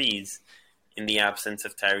 6 threes in the absence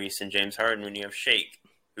of Tyrese and James Harden, when you have Shake,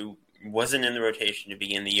 who wasn't in the rotation to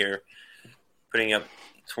begin the year, putting up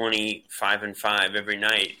 25 and 5 every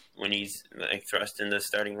night when he's like thrust in the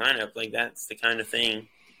starting lineup. Like, that's the kind of thing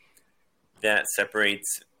that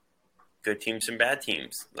separates good teams from bad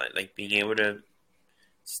teams, like being able to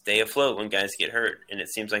stay afloat when guys get hurt. And it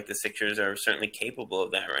seems like the Sixers are certainly capable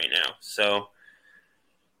of that right now. So,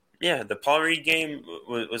 yeah, the Paul Reed game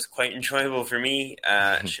was quite enjoyable for me.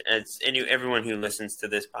 As everyone who listens to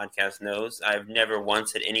this podcast knows, I've never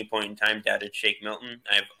once at any point in time doubted Shake Milton.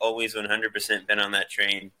 I've always 100% been on that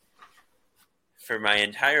train for my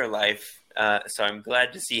entire life. So I'm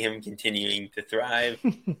glad to see him continuing to thrive.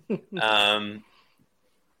 It's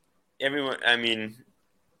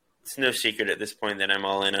no secret at this point that I'm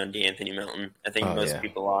all in on D'Anthony Melton. I think most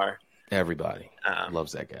people are. Everybody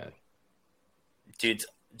loves that guy. Dude's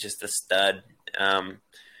just a stud. And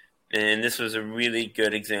this was a really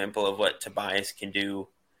good example of what Tobias can do.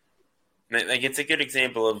 Like, it's a good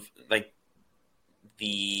example of, like,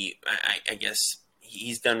 I guess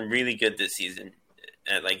he's done really good this season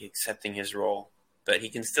at, like, accepting his role. But he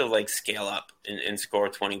can still, like, scale up and score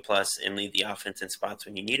 20-plus and lead the offense in spots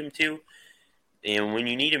when you need him to. And when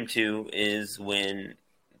you need him to is when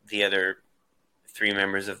the other 3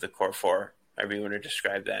 members of the core 4, however you want to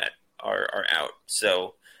describe that, are out.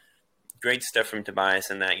 So great stuff from Tobias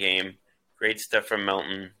in that game. Great stuff from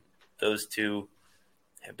Melton. Those two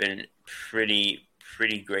have been pretty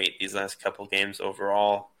great these last couple games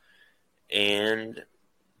overall. And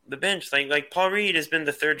the bench, like Paul Reed has been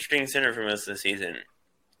the third string center for most of the season.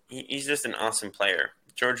 He's just an awesome player.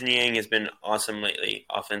 George Niang has been awesome lately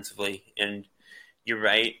offensively. And you're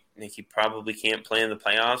right, like, he probably can't play in the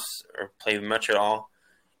playoffs or play much at all.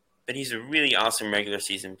 But he's a really awesome regular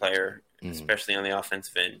season player, especially on the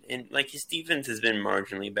offensive end. And, like, his defense has been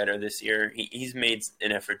marginally better this year. He's made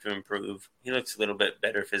an effort to improve. He looks a little bit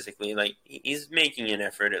better physically. Like, he's making an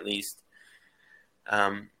effort at least.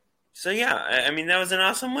 So, yeah, I mean, that was an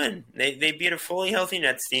awesome win. They beat a fully healthy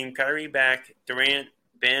Nets team. Kyrie back, Durant,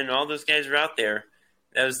 Ben, all those guys were out there.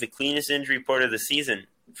 That was the cleanest injury report of the season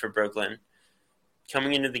for Brooklyn.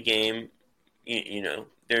 Coming into the game, you know,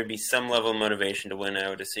 there would be some level of motivation to win, I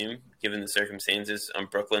would assume, given the circumstances on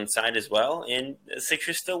Brooklyn's side as well. And the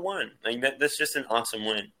Sixers still won. Like, that's just an awesome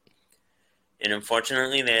win. And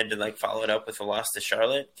unfortunately, they had to, like, follow it up with a loss to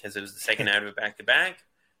Charlotte because it was the second out of a back-to-back.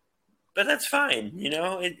 But that's fine. You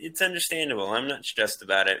know, it's understandable. I'm not stressed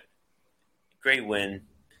about it. Great win.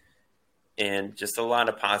 And just a lot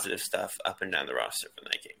of positive stuff up and down the roster from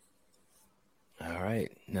that game. All right.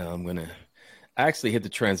 Now I actually hit the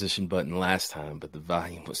transition button last time, but the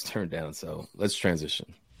volume was turned down. So let's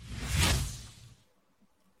transition.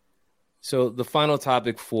 So the final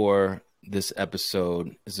topic for this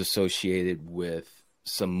episode is associated with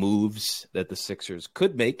some moves that the Sixers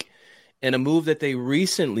could make, and a move that they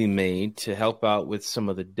recently made to help out with some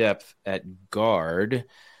of the depth at guard.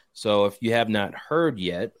 So if you have not heard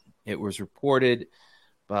yet, it was reported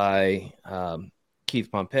by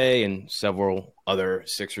Keith Pompey and several other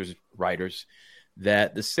Sixers writers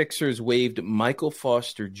that the Sixers waived Michael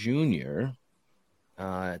Foster Jr.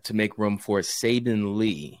 To make room for Saben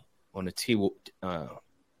Lee on a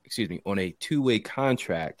two-way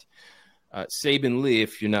contract. Saben Lee,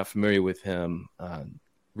 if you're not familiar with him,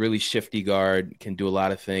 really shifty guard, can do a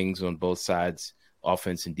lot of things on both sides,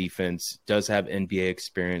 offense and defense, does have NBA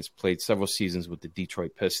experience, played several seasons with the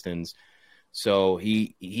Detroit Pistons. So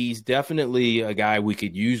he's definitely a guy we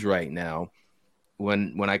could use right now.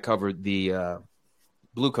 When I covered the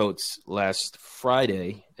Bluecoats last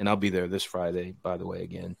Friday, and I'll be there this Friday, by the way,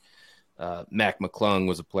 again, Mac McClung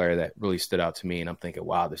was a player that really stood out to me, and I'm thinking,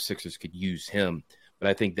 wow, the Sixers could use him. But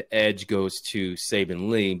I think the edge goes to Saben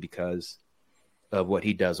Lee because of what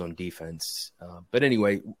he does on defense. But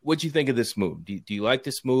anyway, what do you think of this move? Do you like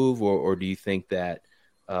this move, or do you think that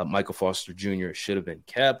Michael Foster Jr. should have been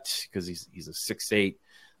kept because he's a 6'8"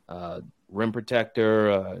 rim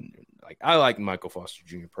protector? I like Michael Foster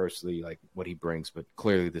Jr. personally, like what he brings, but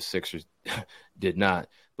clearly the Sixers did not.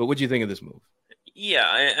 But what do you think of this move?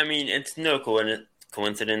 Yeah, I mean, it's no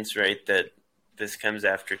coincidence, right, that this comes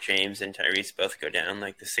after James and Tyrese both go down.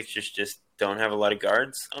 Like, the Sixers just don't have a lot of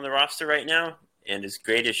guards on the roster right now, and as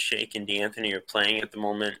great as Shake and D'Anthony are playing at the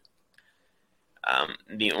moment,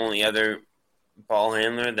 the only other ball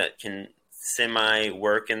handler that can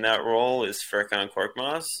semi-work in that role is Furkan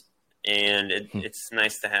Korkmaz, and it's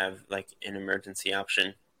nice to have, like, an emergency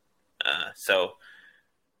option. So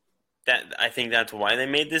I think that's why they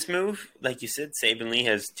made this move. Like you said, Saben Lee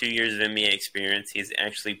has 2 years of NBA experience. He's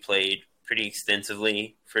actually played pretty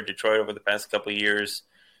extensively for Detroit over the past couple of years.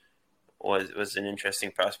 Was an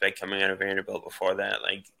interesting prospect coming out of Vanderbilt before that.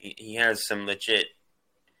 Like, he has some legit,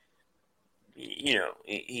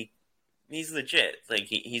 he's legit. Like,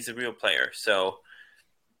 he's a real player. So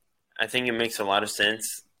I think it makes a lot of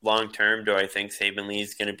sense. Long term, do I think Saben Lee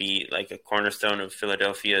is going to be like a cornerstone of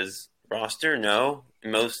Philadelphia's roster? No.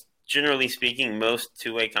 Generally speaking, most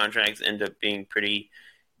two-way contracts end up being pretty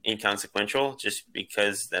inconsequential just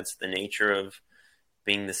because that's the nature of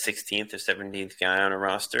being the 16th or 17th guy on a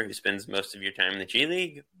roster who spends most of your time in the G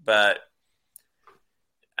League. But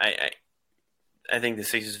I think the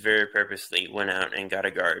Sixers very purposely went out and got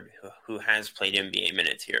a guard who has played NBA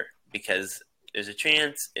minutes here, because there's a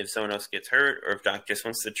chance if someone else gets hurt or if Doc just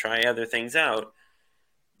wants to try other things out,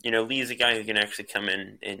 Lee is a guy who can actually come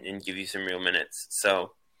in and give you some real minutes.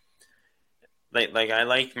 So, like I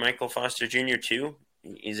like Michael Foster Jr. too.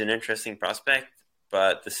 He's an interesting prospect,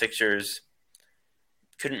 but the Sixers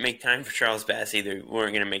couldn't make time for Charles Bass either. We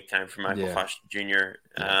weren't going to make time for Michael Foster Jr.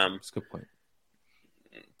 That's a good point.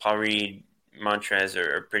 Paul Reed, Montrez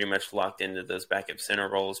are pretty much locked into those backup center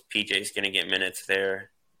roles. PJ's going to get minutes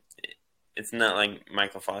there. It's not like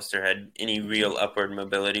Michael Foster had any real upward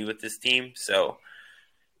mobility with this team, so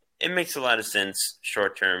it makes a lot of sense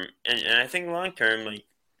short term. And I think long term, like,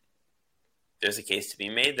 there's a case to be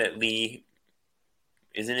made that Lee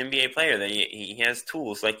is an NBA player, that he has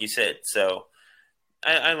tools, like you said. So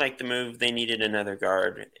I like the move. They needed another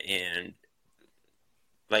guard, and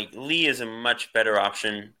like, Lee is a much better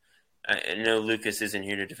option. I know Lucas isn't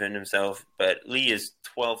here to defend himself, but Lee is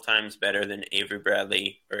 12 times better than Avery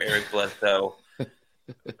Bradley or Eric Bledsoe.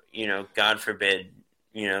 God forbid,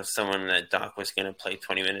 someone that Doc was going to play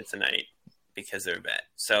 20 minutes a night because they're a vet.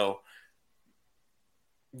 So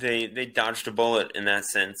they dodged a bullet in that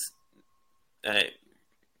sense. So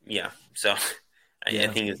I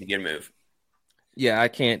think it's a good move. Yeah, I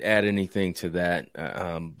can't add anything to that,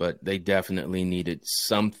 but they definitely needed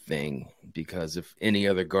something, because if any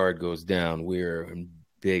other guard goes down, we're in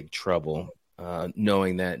big trouble,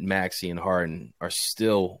 knowing that Maxey and Harden are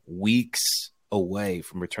still weeks away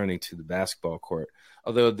from returning to the basketball court.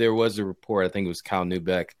 Although there was a report, I think it was Kyle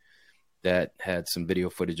Neubeck, that had some video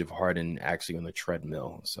footage of Harden actually on the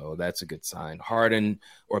treadmill. So that's a good sign. Harden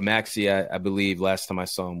or Maxey, I believe last time I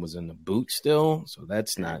saw him was in the boot still. So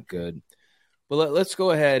that's not good. But let's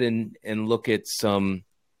go ahead and look at some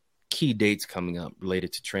key dates coming up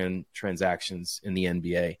related to transactions in the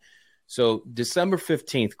NBA. So December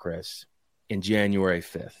 15th, Chris, and January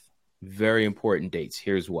 5th, very important dates.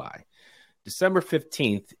 Here's why. December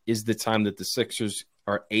 15th is the time that the Sixers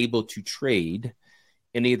are able to trade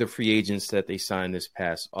any of the free agents that they signed this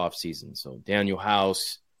past offseason. So Daniel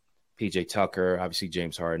House, PJ Tucker, obviously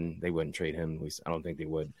James Harden. They wouldn't trade him. At least I don't think they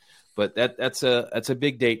would. But that's a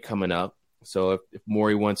big date coming up. So if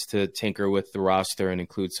Morey wants to tinker with the roster and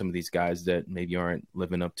include some of these guys that maybe aren't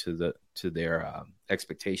living up to their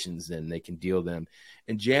expectations, then they can deal them.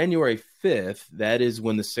 And January 5th, that is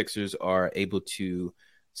when the Sixers are able to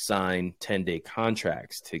sign 10-day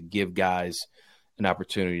contracts to give guys an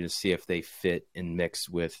opportunity to see if they fit and mix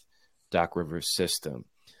with Doc Rivers' system.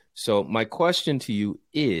 So my question to you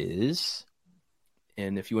is,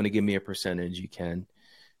 and if you want to give me a percentage, you can.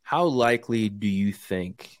 How likely do you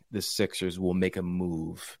think the Sixers will make a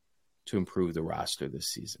move to improve the roster this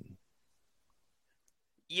season?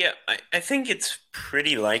 Yeah, I think it's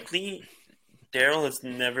pretty likely. Daryl has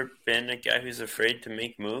never been a guy who's afraid to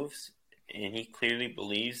make moves, and he clearly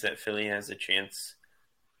believes that Philly has a chance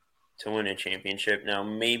to win a championship. Now,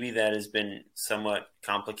 maybe that has been somewhat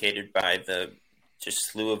complicated by the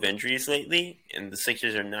just slew of injuries lately, and the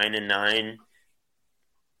Sixers are 9-9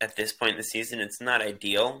 at this point in the season. It's not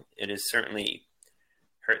ideal. It has certainly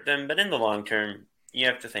hurt them, but in the long term, you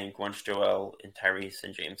have to think once Joel and Tyrese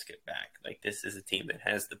and James get back, like this is a team that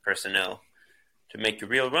has the personnel to make a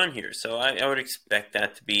real run here. So I would expect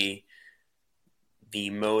that to be the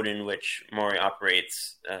mode in which Morey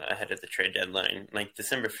operates ahead of the trade deadline. Like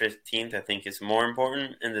December 15th, I think is more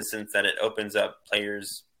important in the sense that it opens up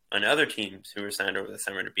players on other teams who were signed over the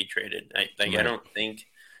summer to be traded. I don't think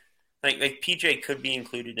like PJ could be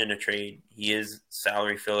included in a trade. He is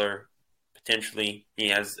salary filler potentially. He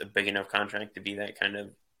has a big enough contract to be that kind of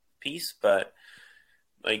piece, but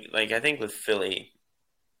like I think with Philly,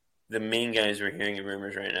 the main guys we're hearing in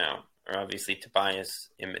rumors right now are obviously Tobias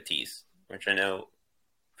and Matisse, which I know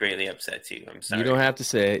greatly upsets you. I'm sorry. You don't have to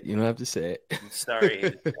say it. You don't have to say it. I'm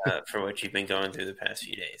sorry for what you've been going through the past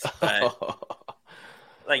few days. But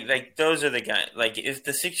like those are the guys. Like if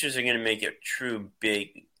the Sixers are going to make a true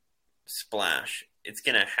big splash, it's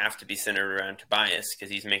going to have to be centered around Tobias because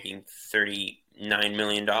he's making $39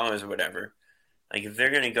 million or whatever. Like if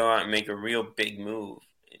they're going to go out and make a real big move,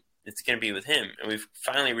 it's going to be with him. And we've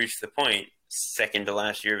finally reached the point, second to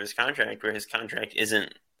last year of his contract, where his contract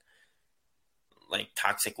isn't like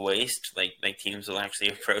toxic waste, like teams will actually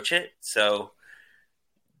approach it. So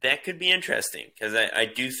that could be interesting because I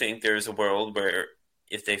do think there's a world where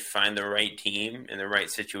if they find the right team in the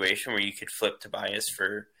right situation where you could flip Tobias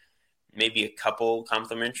for maybe a couple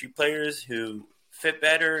complementary players who fit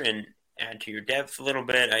better and add to your depth a little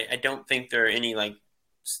bit. I don't think there are any like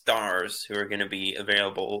stars who are going to be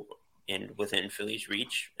available in within Philly's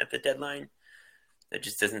reach at the deadline. That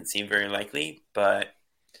just doesn't seem very likely, but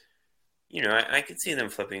you know, I could see them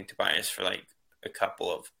flipping Tobias for like a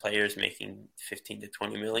couple of players making 15 to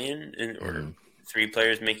 20 million or three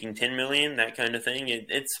players making 10 million, that kind of thing.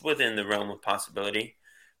 It's within the realm of possibility.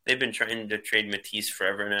 They've been trying to trade Matisse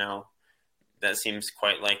forever now. That seems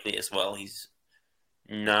quite likely as well. He's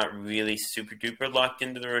not really super duper locked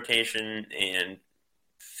into the rotation, and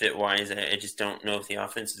fit wise, I just don't know if the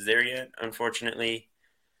offense is there yet, unfortunately.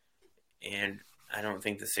 And I don't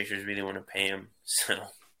think the Sixers really want to pay him. So,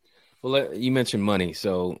 well, you mentioned money.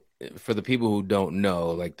 So for the people who don't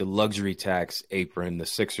know, like the luxury tax apron, the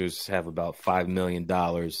Sixers have about $5 million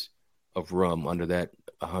of room under that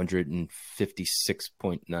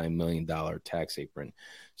 $156.9 million tax apron.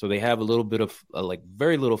 So they have a little bit of like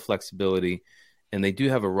very little flexibility, and they do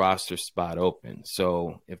have a roster spot open.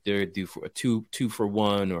 So if they're due for a two for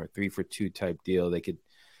one or a 3 for 2 type deal, they could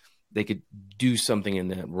do something in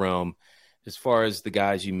that realm. As far as the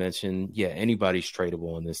guys you mentioned, yeah, anybody's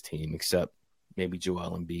tradable on this team except maybe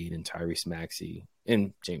Joel Embiid and Tyrese Maxey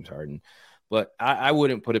and James Harden. But I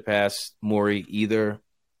wouldn't put it past Morey either.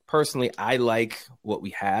 Personally, I like what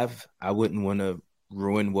we have. I wouldn't want to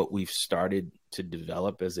ruin what we've started to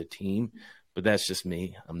develop as a team, but that's just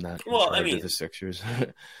me. I'm not in charge of the Sixers.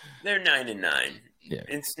 They're 9-9. Yeah.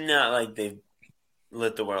 It's not like they've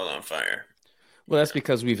lit the world on fire. Well, that's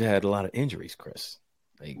because we've had a lot of injuries, Chris.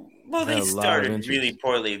 They started really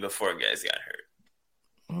poorly before guys got hurt.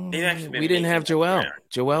 We didn't have Joel.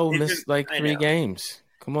 Joel missed like 3 games.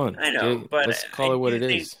 Come on. I know, but let's call it what it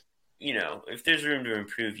is. You know, if there's room to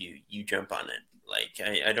improve, you jump on it. Like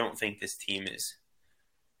I don't think this team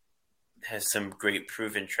has some great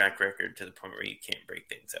proven track record to the point where you can't break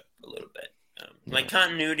things up a little bit. Like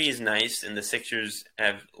continuity is nice, and the Sixers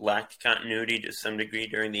have lacked continuity to some degree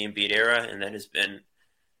during the Embiid era, and that has been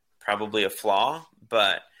probably a flaw.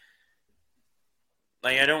 But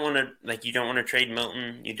like you don't want to trade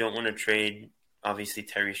Milton, you don't want to trade obviously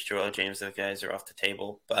Tyrese, Joel, James. Those guys are off the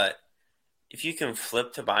table, but if you can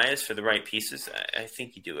flip Tobias for the right pieces, I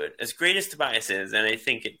think you do it. As great as Tobias is, and I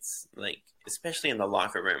think it's like, especially in the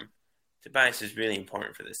locker room, Tobias is really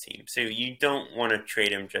important for this team. So you don't want to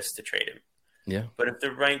trade him just to trade him. Yeah. But if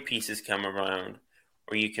the right pieces come around,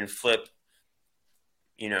 or you can flip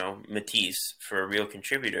Matisse for a real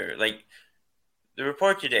contributor. Like, the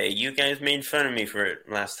report today, you guys made fun of me for it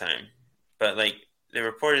last time, but like, the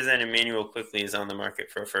report is that Emmanuel Quickley is on the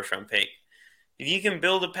market for a first-round pick. If you can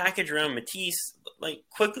build a package around Matisse, like,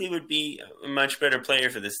 Quickley would be a much better player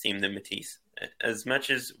for this team than Matisse. As much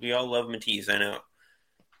as we all love Matisse, I know.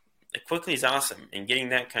 Quickley's awesome, and getting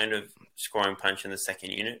that kind of scoring punch in the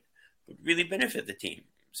second unit would really benefit the team.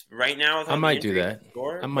 Right now, I might do that.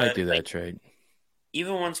 I might do that trade.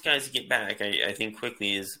 Even once guys get back, I think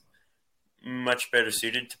Quickley is much better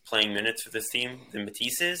suited to playing minutes for this team than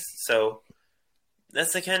Matisse is. So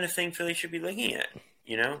that's the kind of thing Philly should be looking at,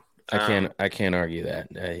 I can't argue that.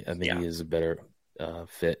 I think he is a better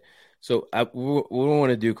fit. So what we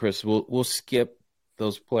want to do, Chris, we'll skip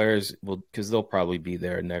those players because they'll probably be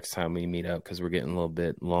there next time we meet up because we're getting a little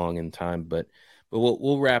bit long in time. But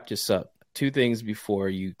we'll wrap this up. Two things before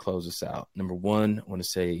you close us out. Number one, I want to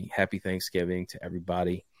say happy Thanksgiving to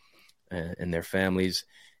everybody and their families.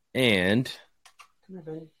 And come here,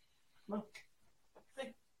 Benny. Come on.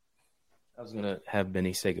 Hey. I was gonna have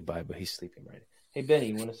Benny say goodbye, but he's sleeping right now. Hey, Benny,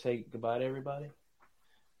 you want to say goodbye to everybody?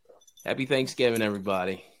 Happy Thanksgiving,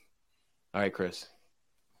 everybody. All right, Chris.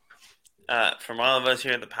 From all of us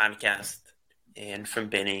here at the podcast and from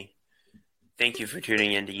Benny, thank you for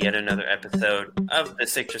tuning in to yet another episode of the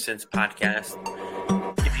Sixer Sense podcast.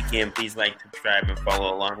 If you can, please like, subscribe, and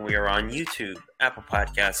follow along. We are on YouTube, Apple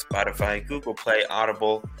Podcasts, Spotify, Google Play,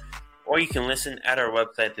 Audible, or you can listen at our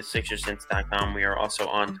website, thesixersense.com. We are also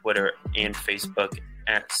on Twitter and Facebook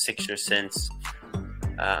at SixerSense.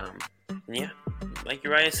 Like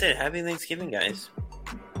Uriah said, happy Thanksgiving, guys.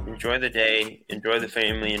 Enjoy the day, enjoy the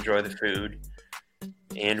family, enjoy the food.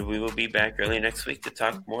 And we will be back early next week to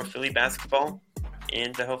talk more Philly basketball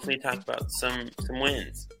and to hopefully talk about some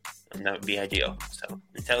wins. And that would be ideal. So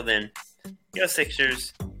until then, go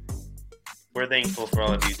Sixers. We're thankful for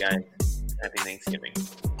all of you guys. Happy Thanksgiving.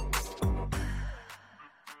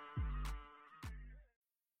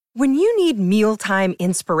 When you need mealtime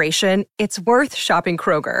inspiration, it's worth shopping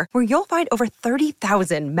Kroger, where you'll find over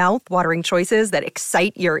 30,000 mouth-watering choices that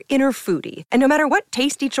excite your inner foodie. And no matter what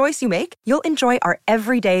tasty choice you make, you'll enjoy our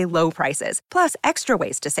everyday low prices, plus extra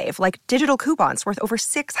ways to save, like digital coupons worth over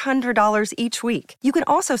 $600 each week. You can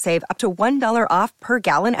also save up to $1 off per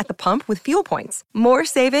gallon at the pump with fuel points. More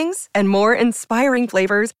savings and more inspiring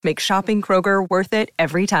flavors make shopping Kroger worth it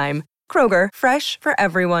every time. Kroger, fresh for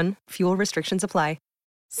everyone. Fuel restrictions apply.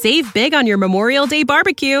 Save big on your Memorial Day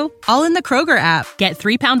barbecue, all in the Kroger app. Get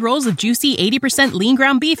 3-pound rolls of juicy 80% lean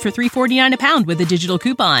ground beef for $3.49 a pound with a digital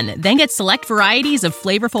coupon. Then get select varieties of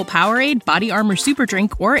flavorful Powerade, Body Armor Super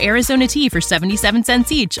Drink, or Arizona tea for 77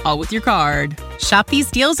 cents each, all with your card. Shop these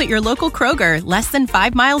deals at your local Kroger, less than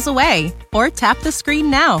 5 miles away. Or tap the screen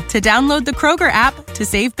now to download the Kroger app to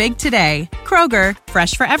save big today. Kroger,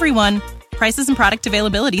 fresh for everyone. Prices and product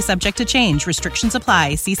availability subject to change. Restrictions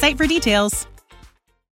apply. See site for details.